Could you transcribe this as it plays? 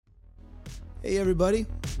Hey everybody,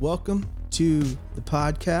 welcome to the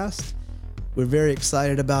podcast. We're very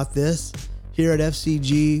excited about this. Here at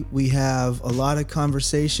FCG, we have a lot of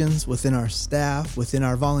conversations within our staff, within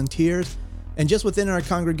our volunteers, and just within our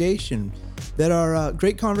congregation that are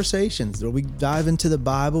great conversations where we dive into the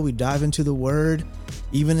Bible, we dive into the Word,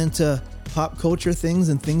 even into pop culture things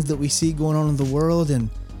and things that we see going on in the world.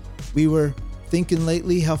 And we were thinking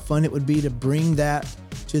lately how fun it would be to bring that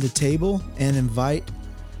to the table and invite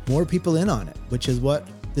more people in on it, which is what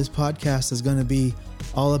this podcast is going to be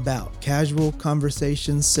all about. Casual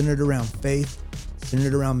conversations centered around faith,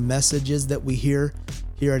 centered around messages that we hear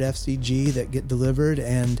here at FCG that get delivered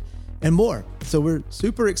and more. So we're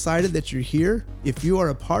super excited that you're here. If you are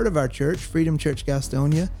a part of our church, Freedom Church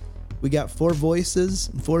Gastonia, we got 4 voices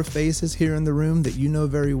and 4 faces here in the room that you know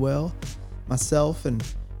very well. Myself and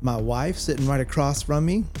my wife sitting right across from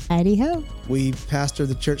me. Howdy ho. We pastor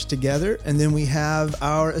the church together. And then we have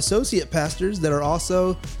our associate pastors that are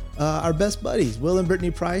also our best buddies, Will and Brittany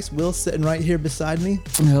Price. Will sitting right here beside me.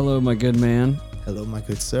 Hello, my good man. Hello, my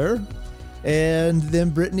good sir. And then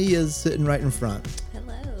Brittany is sitting right in front.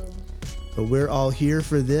 Hello. So we're all here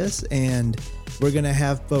for this, and we're going to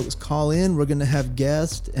have folks call in. We're going to have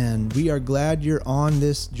guests, and we are glad you're on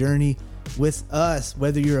this journey with us,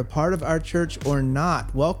 whether you're a part of our church or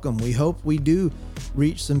not. Welcome. We hope we do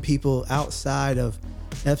reach some people outside of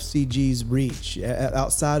FCG's reach,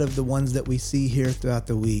 outside of the ones that we see here throughout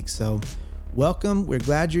the week. So welcome. We're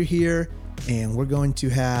glad you're here, and we're going to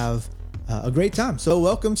have a great time. So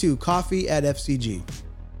welcome to Coffee at FCG.